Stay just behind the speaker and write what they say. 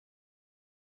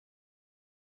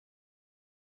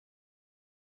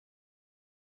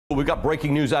we've got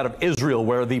breaking news out of Israel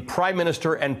where the prime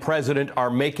minister and president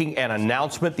are making an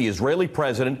announcement. The Israeli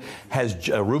president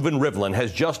Reuven Rivlin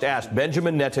has just asked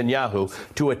Benjamin Netanyahu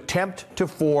to attempt to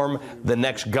form the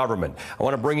next government. I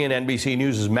want to bring in NBC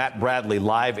News' Matt Bradley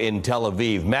live in Tel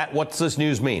Aviv. Matt, what's this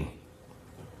news mean?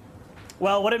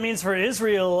 Well, what it means for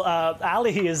Israel,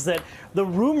 Ali, is that the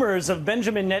rumors of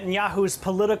Benjamin Netanyahu's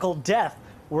political death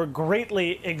were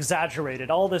greatly exaggerated.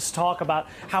 All this talk about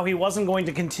how he wasn't going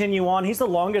to continue on. He's the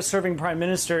longest serving prime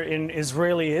minister in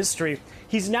Israeli history.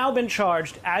 He's now been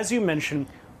charged, as you mentioned,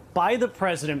 by the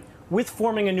president with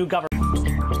forming a new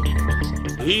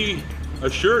government. He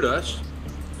assured us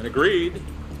and agreed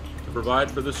to provide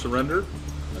for the surrender,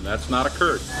 and that's not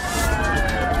occurred.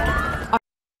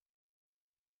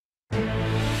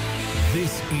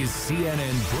 This is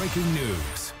CNN Breaking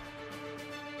News.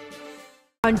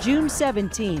 On June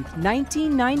 17,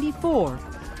 1994,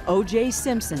 O.J.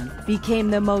 Simpson became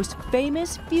the most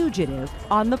famous fugitive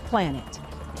on the planet.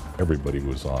 Everybody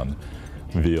was on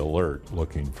the alert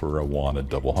looking for a wanted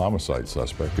double homicide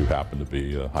suspect who happened to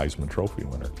be a Heisman Trophy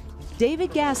winner.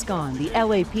 David Gascon, the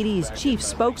LAPD's chief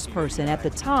spokesperson at the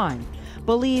time,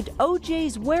 believed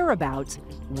O.J.'s whereabouts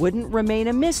wouldn't remain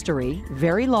a mystery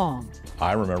very long.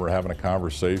 I remember having a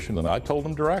conversation, and I told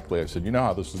him directly, I said, you know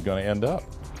how this is going to end up.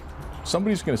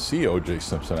 Somebody's going to see O.J.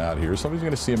 Simpson out here. Somebody's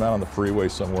going to see him out on the freeway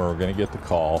somewhere. We're going to get the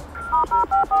call.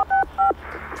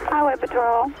 Highway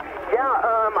Patrol. Yeah,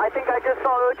 I think I just saw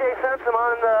O.J. Simpson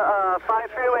on the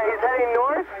 5 freeway. He's heading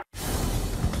north.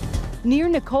 Near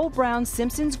Nicole Brown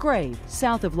Simpson's grave,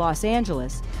 south of Los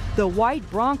Angeles, the white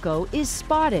Bronco is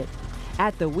spotted.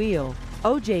 At the wheel,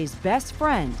 O.J.'s best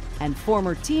friend and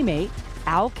former teammate,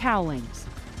 Al Cowlings.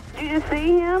 Did you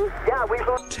see him? Yeah, we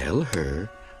both. Tell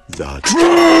her the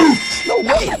truth! No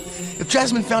way! If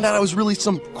Jasmine found out I was really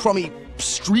some crummy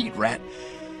street rat.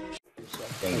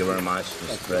 Thank you very much,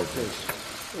 Mr. President.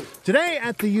 Today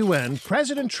at the UN,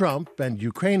 President Trump and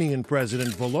Ukrainian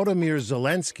President Volodymyr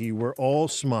Zelensky were all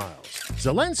smiles.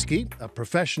 Zelensky, a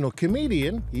professional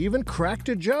comedian, even cracked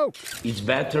a joke. It's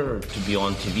better to be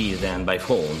on TV than by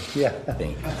phone. Yeah. I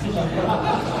think.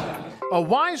 A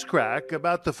wisecrack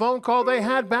about the phone call they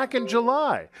had back in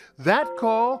July. That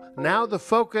call, now the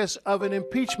focus of an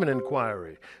impeachment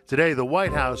inquiry. Today, the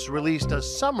White House released a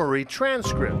summary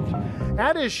transcript.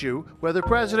 At issue, whether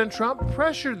President Trump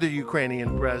pressured the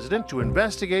Ukrainian president to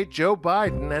investigate Joe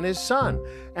Biden and his son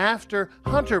after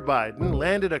Hunter Biden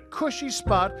landed a cushy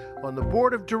spot on the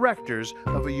board of directors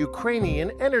of a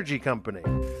Ukrainian energy company.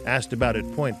 Asked about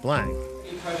it point blank.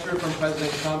 Any pressure from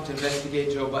President Trump to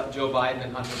investigate Joe Biden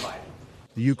and Hunter Biden?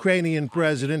 The Ukrainian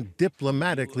president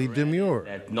diplomatically demurred.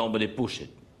 That nobody pushed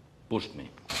me.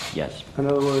 Yes. In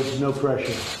other words, no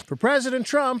pressure. For President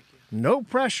Trump, no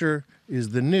pressure is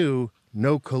the new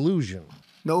no collusion.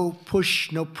 No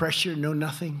push, no pressure, no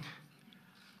nothing.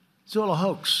 It's all a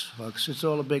hoax, folks. It's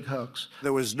all a big hoax.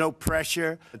 There was no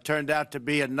pressure. It turned out to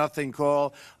be a nothing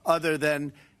call, other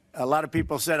than a lot of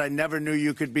people said, I never knew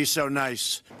you could be so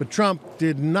nice. But Trump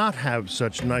did not have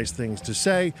such nice things to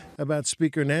say about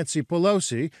Speaker Nancy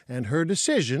Pelosi and her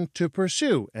decision to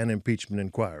pursue an impeachment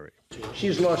inquiry.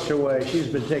 She's lost her way. She's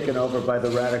been taken over by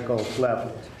the radical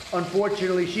left.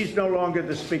 Unfortunately, she's no longer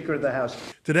the Speaker of the House.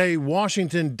 Today,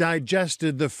 Washington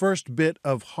digested the first bit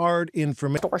of hard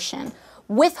information.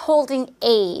 Withholding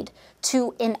aid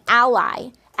to an ally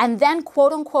and then,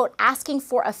 quote unquote, asking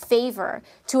for a favor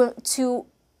to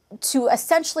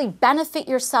essentially benefit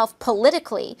yourself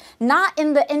politically, not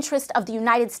in the interest of the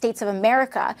United States of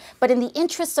America, but in the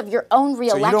interest of your own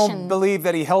reelection. So you don't believe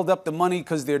that he held up the money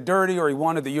because they're dirty or he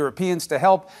wanted the Europeans to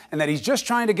help, and that he's just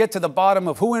trying to get to the bottom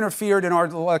of who interfered in our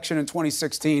election in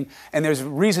 2016, and there's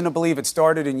reason to believe it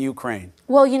started in Ukraine?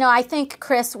 Well, you know, I think,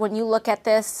 Chris, when you look at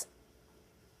this,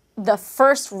 the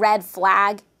first red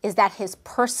flag is that his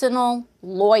personal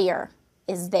lawyer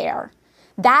is there.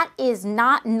 That is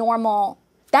not normal.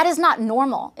 That is not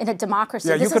normal in a democracy.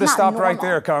 Yeah, you could have stopped right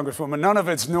there, Congresswoman. None of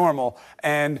it's normal.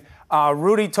 And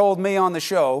Rudy told me on the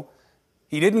show,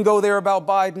 he didn't go there about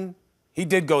Biden. He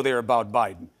did go there about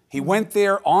Biden. He went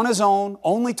there on his own,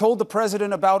 only told the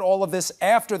president about all of this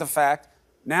after the fact.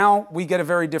 Now we get a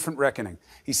very different reckoning.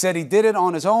 He said he did it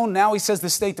on his own. Now he says the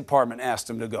State Department asked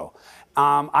him to go.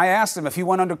 I asked him if he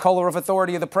went under color of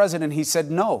authority of the president. He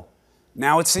said no.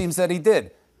 Now it seems that he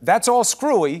did. That's all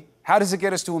screwy. How does it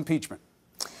get us to impeachment?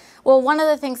 Well, one of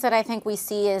the things that I think we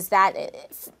see is that,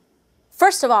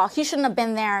 first of all, he shouldn't have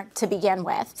been there to begin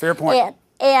with. Fair point.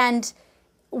 And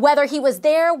whether he was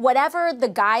there, whatever the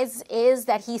guise is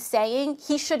that he's saying,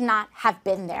 he should not have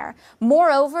been there.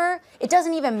 Moreover, it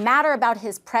doesn't even matter about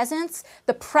his presence.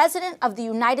 The President of the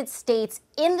United States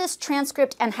in this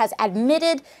transcript and has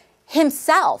admitted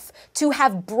himself to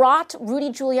have brought Rudy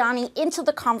Giuliani into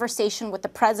the conversation with the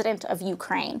president of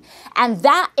Ukraine. And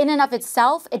that in and of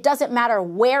itself, it doesn't matter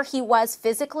where he was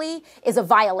physically, is a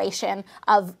violation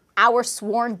of our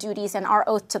sworn duties and our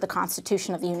oath to the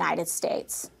Constitution of the United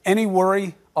States. Any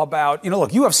worry about,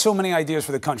 look, you have so many ideas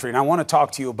for the country, and I want to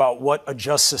talk to you about what a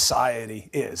just society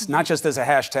is, not just as a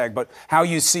hashtag, but how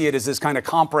you see it as this kind of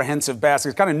comprehensive basket.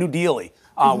 It's kind of New Deal-y,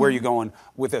 where you're going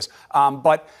with this.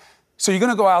 So you're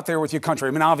going to go out there with your country.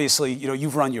 I mean, obviously,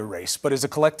 you've run your race, but as a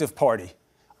collective party,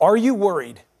 are you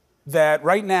worried that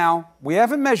right now, we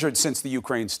haven't measured since the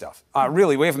Ukraine stuff.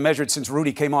 Really, we haven't measured since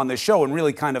Rudy came on this show and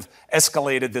really kind of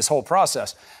escalated this whole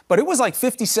process. But it was like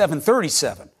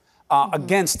 57-37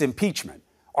 against impeachment.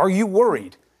 Are you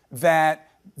worried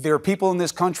that there are people in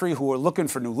this country who are looking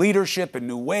for new leadership and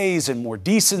new ways and more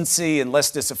decency and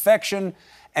less disaffection,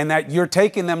 and that you're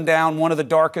taking them down one of the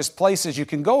darkest places you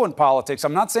can go in politics?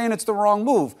 I'm not saying it's the wrong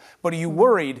move, but are you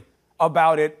worried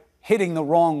about it hitting the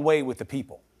wrong way with the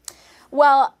people?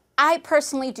 Well, I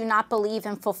personally do not believe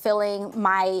in fulfilling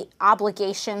my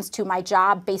obligations to my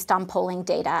job based on polling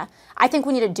data. I think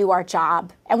we need to do our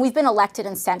job. And we've been elected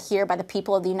and sent here by the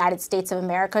people of the United States of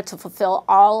America to fulfill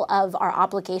all of our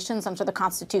obligations under the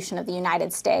Constitution of the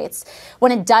United States.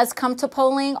 When it does come to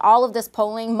polling, all of this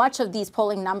polling, much of these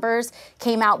polling numbers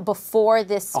came out before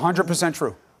this 100%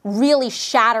 true. Really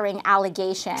shattering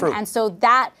allegation. True. And so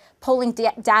that polling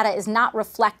data is not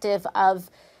reflective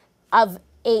of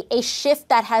a shift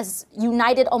that has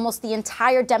united almost the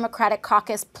entire Democratic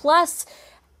caucus, plus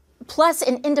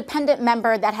an independent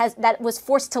member that was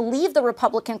forced to leave the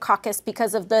Republican caucus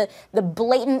because of the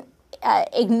blatant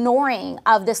ignoring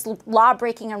of this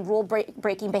law-breaking and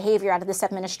rule-breaking behavior out of this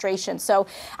administration. So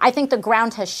I think the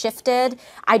ground has shifted.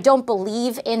 I don't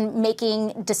believe in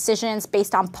making decisions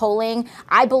based on polling.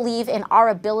 I believe in our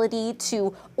ability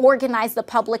to organize the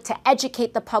public, to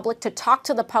educate the public, to talk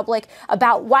to the public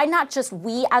about why not just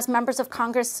we as members of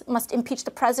Congress must impeach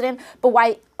the president, but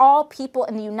why all people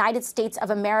in the United States of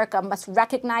America must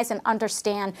recognize and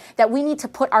understand that we need to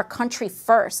put our country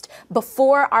first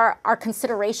before our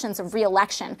considerations of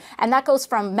re-election. And that goes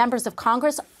from members of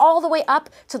Congress all the way up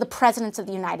to the President of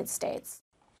the United States.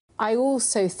 I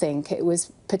also think it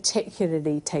was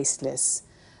particularly tasteless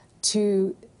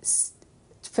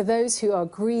for those who are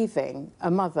grieving a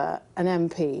mother, an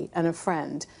MP, and a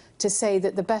friend, to say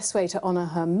that the best way to honour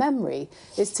her memory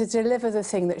is to deliver the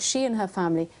thing that she and her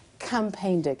family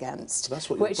campaigned against,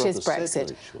 which is Brexit.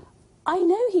 Said, Rachel. I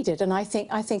know he did, and I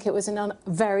think it was a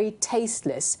very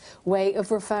tasteless way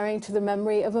of referring to the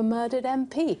memory of a murdered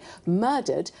MP,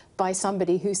 murdered by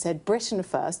somebody who said Britain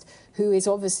first, who is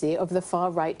obviously of the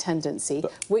far-right tendency,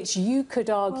 which you could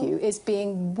argue is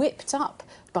being whipped up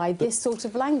by this sort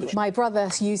of language. My brother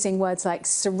using words like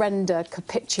surrender,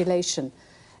 capitulation,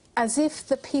 as if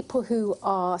the people who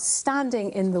are standing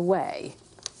in the way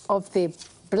of the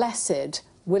blessed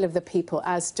will of the people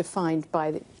as defined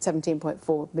by the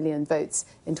 17.4 million votes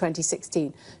in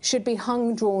 2016 should be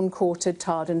hung, drawn, quartered,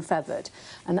 tarred and feathered.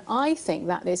 And I think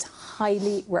that is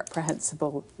highly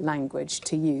reprehensible language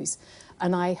to use.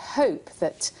 And I hope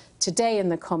that today in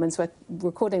the Commons, we're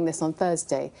recording this on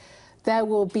Thursday, there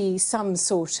will be some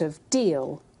sort of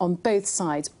deal on both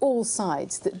sides, all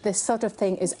sides, that this sort of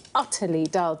thing is utterly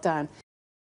dialed down.